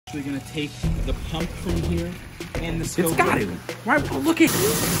We're gonna take the pump from here and the scope. It's got it. Why? Look at.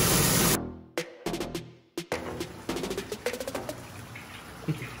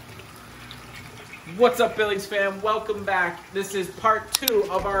 What's up, Billings fam? Welcome back. This is part 2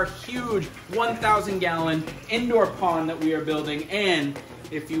 of our huge 1,000-gallon indoor pond that we are building. And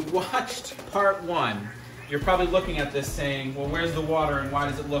if you watched part 1, you're probably looking at this saying, well, where's the water and why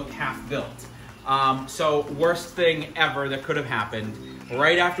does it look half built? So worst thing ever that could have happened.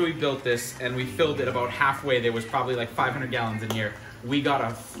 Right after we built this and we filled it about halfway, there was probably like 500 gallons in here, we got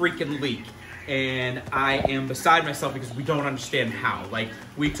a freaking leak. And I am beside myself because we don't understand how. Like,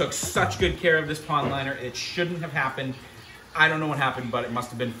 we took such good care of this pond liner. It shouldn't have happened. I don't know what happened, but it must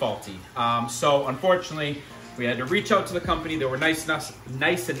have been faulty. So unfortunately, we had to reach out to the company. They were nice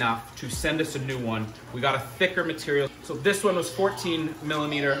enough to send us a new one. We got a thicker material. So this one was 14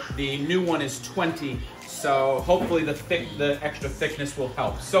 millimeter. The new one is 20. So hopefully the extra thickness will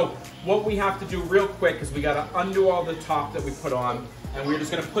help. So what we have to do real quick is we gotta undo all the top that we put on, and we're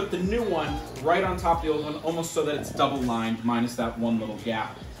just gonna put the new one right on top of the old one, almost so that it's double lined, minus that one little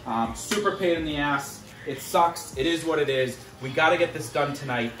gap. Super pain in the ass. It sucks. It is what it is. We gotta get this done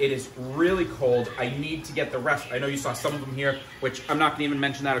tonight. It is really cold. I need to get the rest. I know you saw some of them here, which I'm not gonna even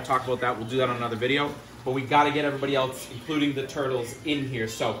mention that or talk about that. We'll do that on another video. But we gotta get everybody else, including the turtles, in here.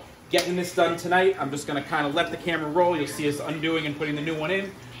 So getting this done tonight, I'm just gonna kind of let the camera roll. You'll see us undoing and putting the new one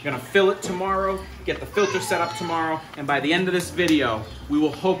in. We're gonna fill it tomorrow, get the filter set up tomorrow, and by the end of this video, we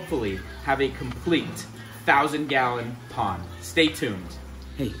will hopefully have a complete 1,000-gallon pond. Stay tuned.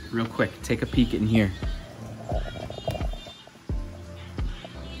 Hey, real quick, take a peek in here.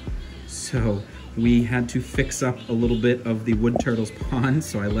 So we had to fix up a little bit of the wood turtles pond,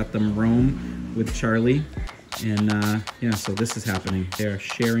 so I let them roam with Charlie. And yeah, so this is happening. They're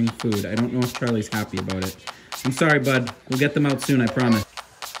sharing food. I don't know if Charlie's happy about it. I'm sorry, bud. We'll get them out soon, I promise.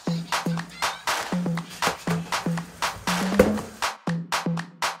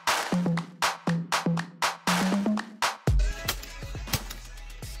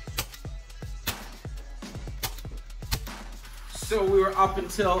 So we were up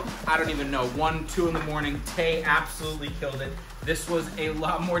until, I don't even know, 1, 2 in the morning. Tay absolutely killed it. This was a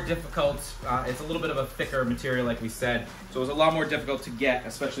lot more difficult. It's a little bit of a thicker material, like we said. So it was a lot more difficult to get,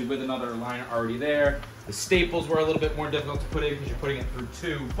 especially with another liner already there. The staples were a little bit more difficult to put in because you're putting it through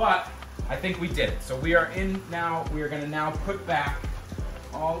 2, but I think we did it. So we are in now. We are gonna now put back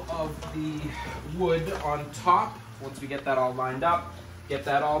all of the wood on top. Once we get that all lined up, get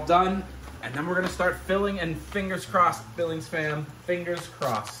that all done. And then we're gonna start filling, and fingers crossed, Billings fam, fingers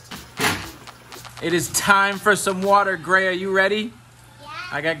crossed. It is time for some water. Gray, are you ready? Yeah.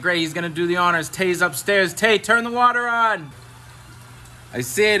 I got Gray, he's gonna do the honors. Tay's upstairs. Tay, turn the water on. I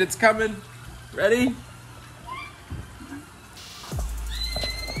see it, it's coming. Ready?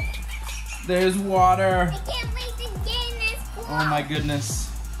 There's water. I can't wait to get in this pool. Oh my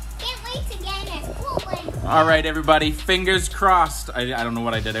goodness. Can't wait to get in this pool. All right, everybody, fingers crossed. I don't know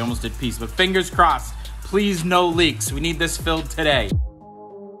what I did. I almost did peace, but fingers crossed. Please, no leaks. We need this filled today.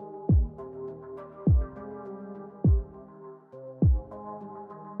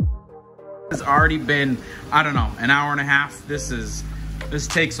 It's already been, I don't know, an hour and a half. This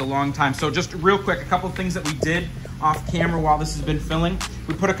takes a long time. So just real quick, a couple of things that we did off camera while this has been filling.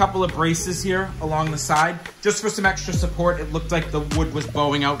 We put a couple of braces here along the side, just for some extra support. It looked like the wood was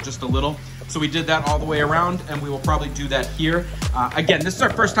bowing out just a little. So we did that all the way around, and we will probably do that here. Again, this is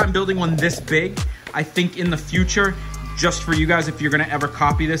our first time building one this big. I think in the future, just for you guys, if you're gonna ever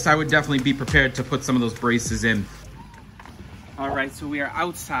copy this, I would definitely be prepared to put some of those braces in. All right, so we are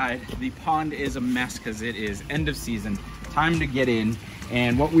outside. The pond is a mess because it is end of season, time to get in.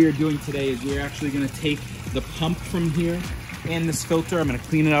 And what we are doing today is we're actually gonna take the pump from here and this filter. I'm gonna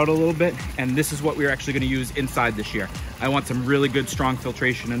clean it out a little bit, and this is what we're actually gonna use inside this year. I want some really good, strong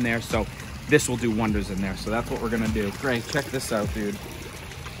filtration in there, so this will do wonders in there. So that's what we're gonna do. Great, check this out, dude.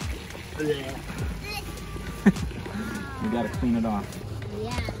 You gotta clean it off.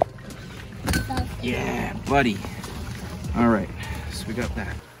 Yeah. Yeah, buddy. All right, so we got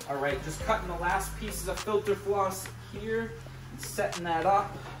that. All right, just cutting the last pieces of filter floss here and setting that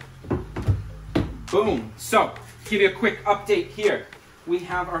up. Boom. So, give you a quick update here. We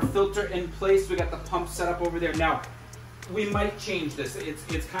have our filter in place. We got the pump set up over there. Now, we might change this.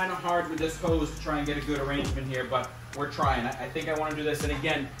 It's kind of hard with this hose to try and get a good arrangement here, but we're trying. I think I want to do this. And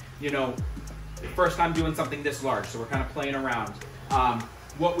again, you know, first time doing something this large, so we're kind of playing around.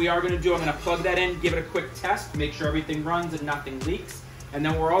 What we are going to do, I'm going to plug that in, give it a quick test, make sure everything runs and nothing leaks. And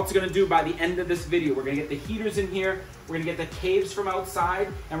then we're also going to do, by the end of this video, we're going to get the heaters in here, we're going to get the caves from outside,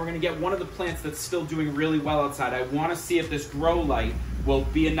 and we're going to get one of the plants that's still doing really well outside. I want to see if this grow light will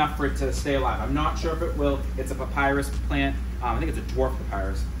be enough for it to stay alive. I'm not sure if it will. It's a papyrus plant. I think it's a dwarf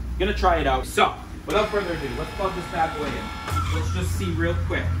papyrus. I'm gonna try it out. So, without further ado, let's plug this bad boy in. Let's just see real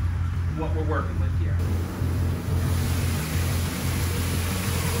quick what we're working with here.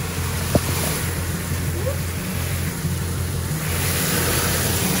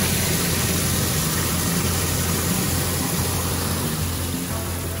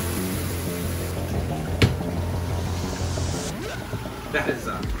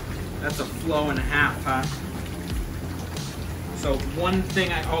 That's a flow and a half, huh? So one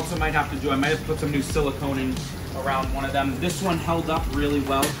thing I also might have to do, I might have put some new silicone in around one of them. This one held up really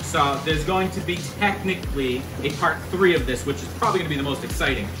well. So there's going to be technically a part 3 of this, which is probably gonna be the most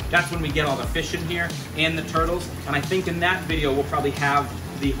exciting. That's when we get all the fish in here and the turtles. And I think in that video, we'll probably have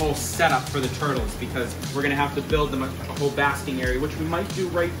the whole setup for the turtles because we're gonna have to build them a whole basking area, which we might do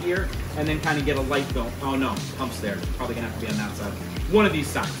right here and then kind of get a light going. Oh no, pump's there. Probably gonna have to be on that side. One of these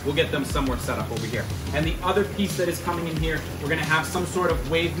sides. We'll get them somewhere set up over here. And the other piece that is coming in here, we're gonna have some sort of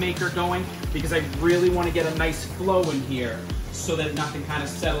wave maker going because I really want to get a nice flow in here so that nothing kind of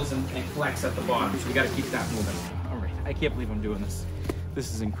settles and collects at the bottom. So we gotta keep that moving. All right, I can't believe I'm doing this.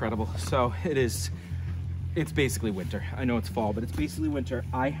 This is incredible. So it's basically winter. I know it's fall, but it's basically winter.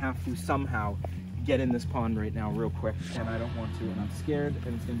 I have to somehow get in this pond right now real quick and I don't want to and I'm scared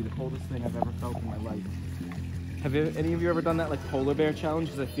and it's gonna be the coldest thing I've ever felt in my life. Have any of you ever done that like polar bear challenge?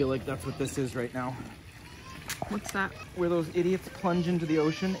 Because I feel like that's what this is right now. What's that? Where those idiots plunge into the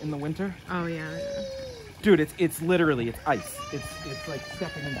ocean in the winter. Oh yeah. Dude, it's literally, it's ice. It's like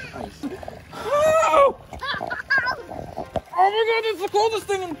stepping into ice. Oh! Oh my god, it's the coldest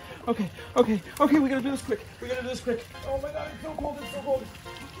thing in... Okay, we gotta do this quick. Oh my god, it's so cold.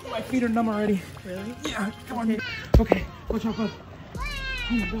 My feet are numb already. Really? Yeah, come on. Okay, watch out, bud. Oh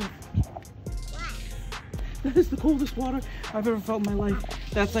my god. That is the coldest water I've ever felt in my life.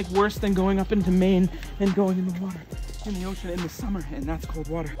 That's like worse than going up into Maine and going in the water, in the ocean in the summer, and that's cold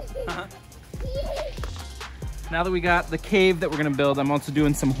water. Now that we got the cave that we're gonna build, I'm also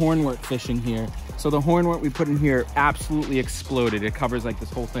doing some hornwort fishing here. So the hornwort we put in here absolutely exploded. It covers like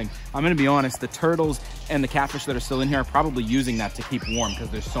this whole thing. I'm gonna be honest, the turtles and the catfish that are still in here are probably using that to keep warm because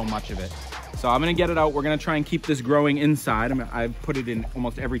there's so much of it. So I'm gonna get it out. We're gonna try and keep this growing inside. I've put it in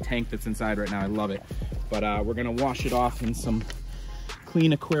almost every tank that's inside right now. I love it. But we're gonna wash it off in some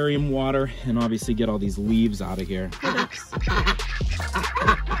clean aquarium water and obviously get all these leaves out of here.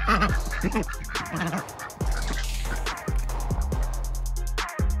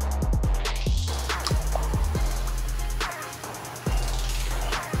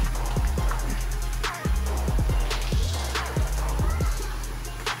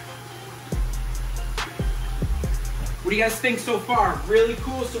 What do you guys think so far? Really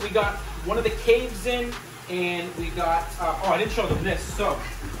cool. So we got one of the caves in and we got, oh, I didn't show them this. So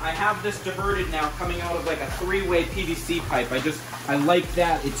I have this diverted now coming out of like a 3-way PVC pipe. I like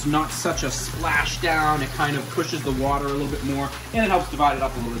that. It's not such a splashdown. It kind of pushes the water a little bit more and it helps divide it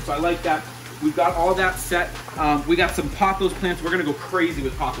up a little bit. So I like that. We've got all that set. We got some pothos plants. We're gonna go crazy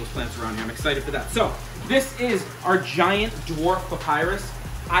with pothos plants around here. I'm excited for that. So this is our giant dwarf papyrus.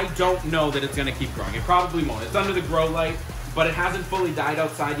 I don't know that it's gonna keep growing. It probably won't. It's under the grow light, but it hasn't fully died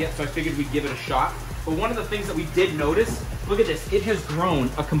outside yet, so I figured we'd give it a shot. But one of the things that we did notice, look at this, it has grown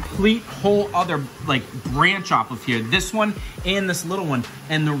a complete whole other like branch off of here. This one and this little one,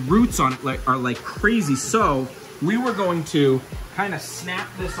 and the roots on it are like crazy. So we were going to kind of snap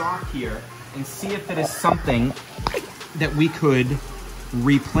this off here and see if it is something that we could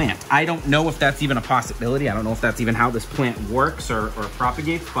replant. I don't know if that's even a possibility. I don't know if that's even how this plant works or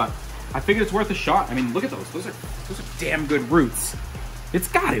propagates, but I figured it's worth a shot. I mean, look at those. Those are damn good roots. It's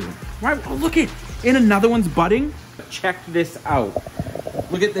got to. Right? Oh, look it. And another one's budding. Check this out.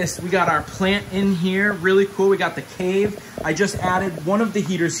 Look at this. We got our plant in here. Really cool. We got the cave. I just added one of the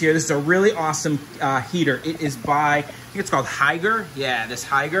heaters here. This is a really awesome heater. It is by, I think it's called Higer. Yeah, this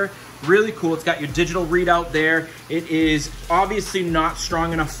Higer. Really cool. It's got your digital readout there. It is obviously not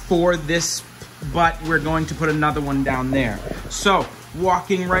strong enough for this, but we're going to put another one down there. So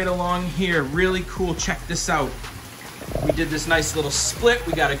walking right along here, really cool. Check this out. We did this nice little split.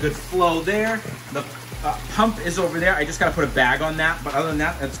 We got a good flow there. The pump is over there. I just got to put a bag on that, but other than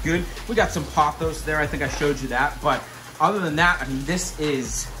that, that's good. We got some pothos there. I think I showed you that, but other than that, I mean, this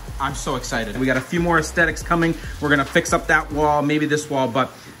is, I'm so excited. We got a few more aesthetics coming. We're going to fix up that wall, maybe this wall,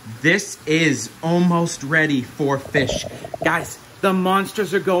 but this is almost ready for fish. Guys, the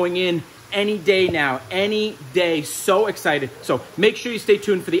monsters are going in any day now, any day. So excited. So make sure you stay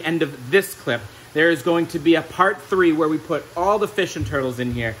tuned for the end of this clip there is going to be a part 3 where we put all the fish and turtles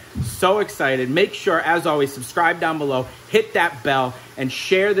in here. So excited. Make sure, as always, subscribe down below, hit that bell, and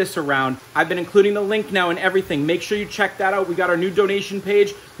share this around. I've been including the link now and everything. Make sure you check that out. We got our new donation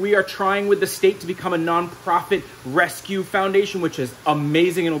page. We are trying with the state to become a nonprofit rescue foundation, which is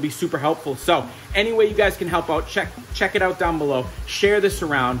amazing and will be super helpful. So any way you guys can help out, check it out down below. Share this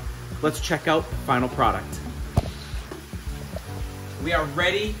around. Let's check out the final product. We are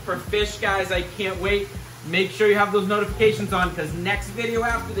ready for fish, guys. I can't wait. Make sure you have those notifications on, because next video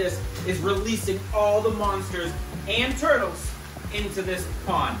after this is releasing all the monsters and turtles into this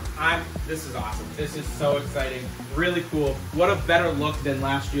pond. This is awesome. This is so exciting. Really cool. What a better look than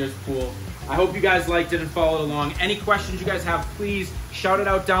last year's pool. I hope you guys liked it and followed along. Any questions you guys have, please shout it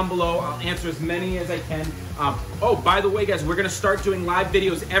out down below. I'll answer as many as I can. Oh, by the way, guys, we're gonna start doing live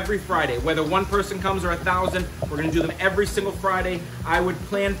videos every Friday. Whether one person comes or 1,000, we're gonna do them every single Friday. I would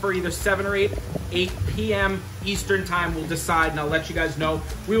plan for either 7 or 8 p.m. Eastern time. We'll decide and I'll let you guys know.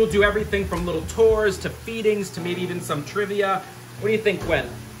 We will do everything from little tours to feedings to maybe even some trivia. What do you think, Gwen?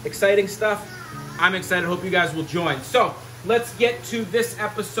 Exciting stuff? I'm excited. Hope you guys will join. So let's get to this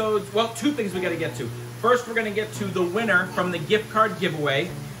episode. Well, 2 things we got to get to. First, we're going to get to the winner from the gift card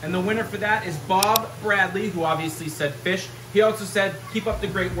giveaway. And the winner for that is Bob Bradley, who obviously said fish. He also said, keep up the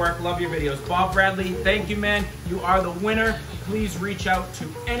great work. Love your videos. Bob Bradley, thank you, man. You are the winner. Please reach out to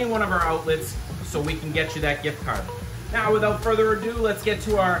any one of our outlets so we can get you that gift card. Now, without further ado, let's get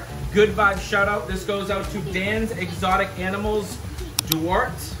to our good vibe shout out. This goes out to Dan's Exotic Animals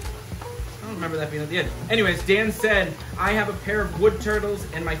Duarte. I don't remember that being at the end. Anyways, Dan said, I have a pair of wood turtles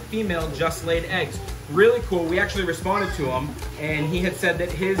and my female just laid eggs. Really cool. We actually responded to him, and he had said that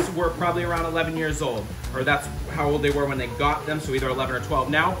his were probably around 11 years old, or that's how old they were when they got them, so either 11 or 12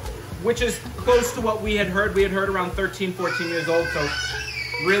 now, which is close to what we had heard. We had heard around 13, 14 years old, so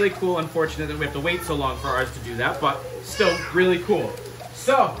really cool. Unfortunate that we have to wait so long for ours to do that, but still really cool.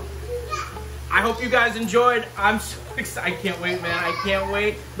 So, I hope you guys enjoyed. I'm so excited. I can't wait, man. I can't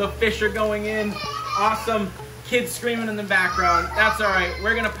wait. The fish are going in. Awesome. Kids screaming in the background. That's all right.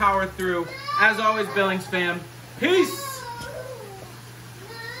 We're going to power through. As always, Billings fam, peace.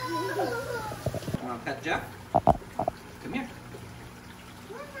 You want to pet Jeff? Come here.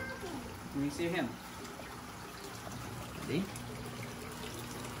 Let me see him. See?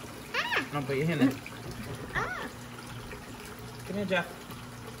 I'll put your hand in. Come here, Jeff.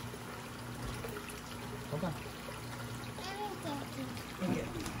 Hold on.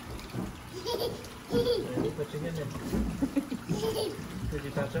 Put your hand in. Did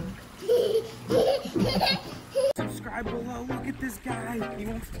you touch him? Subscribe below. Look at this guy. He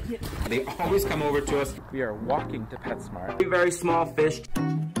wants to get. They always come over to us. We are walking to PetSmart. Very small fish.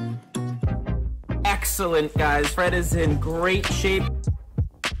 Excellent, guys. Fred is in great shape.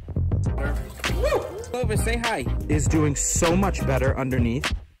 Woo! Clover, say hi. Is doing so much better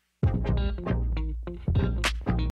underneath.